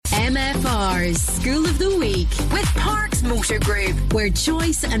MFR's School of the Week with Parks Motor Group, where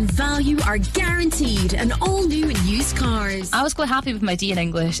choice and value are guaranteed in all new and used cars. I was quite happy with my D in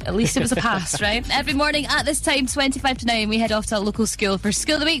English. At least it was a pass, right? Every morning at this time, 25 to 9, we head off to a local school for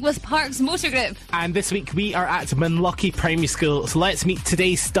School of the Week with Parks Motor Group. And this week we are at Munlochy Primary School, so let's meet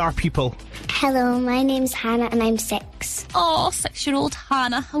today's star pupil. Hello, my name's Hannah and I'm 6. Oh, 6-year-old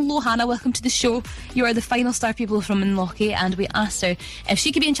Hannah. Hello, Hannah. Welcome to the show. You are the final star pupil from Munlochy, and we asked her if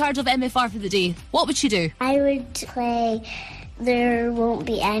she could be in charge of MFR for the day, what would she do? I would play There Won't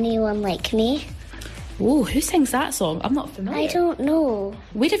Be Anyone Like Me. Oh, who sings that song? I'm not familiar. I don't know.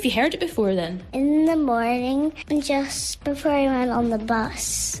 Where have you heard it before then? In the morning, just before I went on the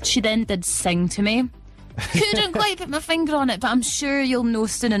bus. She then did sing to me. Couldn't quite put my finger on it, but I'm sure you'll know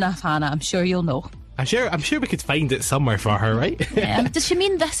soon enough, Hannah. I'm sure you'll know. I'm sure we could find it somewhere for her, right? Does she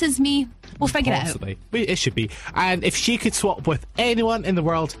mean This Is Me? We'll figure Possibly. It should be. And if she could swap with anyone in the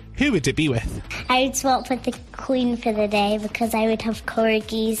world, who would it be with? I would swap with the Queen for the day because I would have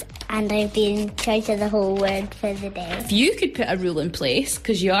corgis and I'd be in charge of the whole world for the day. If you could put a rule in place,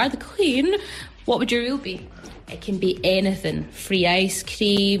 because you are the Queen, what would your rule be? It can be anything. Free ice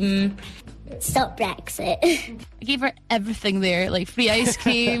cream. Stop Brexit. I gave her everything there, like free ice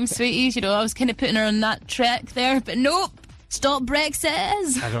cream, sweeties, you know, I was kind of putting her on that track there, but nope. Stop Brexit. I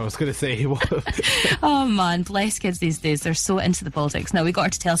don't know, I was going to say. Oh man, bless kids these days. They're so into the politics. Now we got her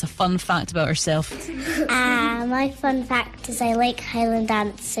to tell us a fun fact about herself. My fun fact is I like Highland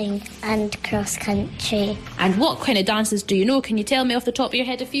dancing and cross country. And what kind of dances do you know? Can you tell me off the top of your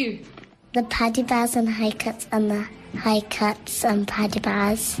head a few? The paddy bars and high cuts and the high cuts and paddy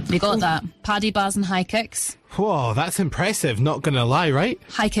bars. You got that. Paddy bars and high kicks. Whoa, that's impressive, not going to lie, right?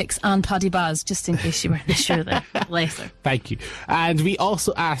 High kicks and paddy bars, just in case you weren't sure there. Bless her. Thank you. And we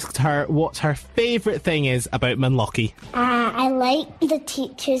also asked her what her favourite thing is about Munlochy. I like the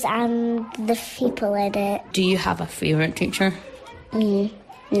teachers and the people in it. Do you have a favourite teacher?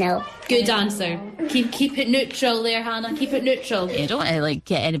 No. Good answer. Keep it neutral there, Hannah. Keep it neutral. You don't want to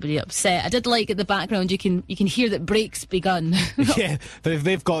get anybody upset. I did like at the background you can hear that break's begun. Yeah,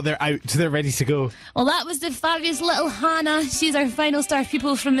 they've got their out, they're ready to go. Well, that was the fabulous little Hannah. She's our final star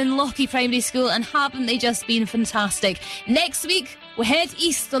pupil from Munlochy Primary School, and haven't they just been fantastic? Next week we head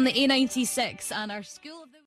east on the A96 and our school.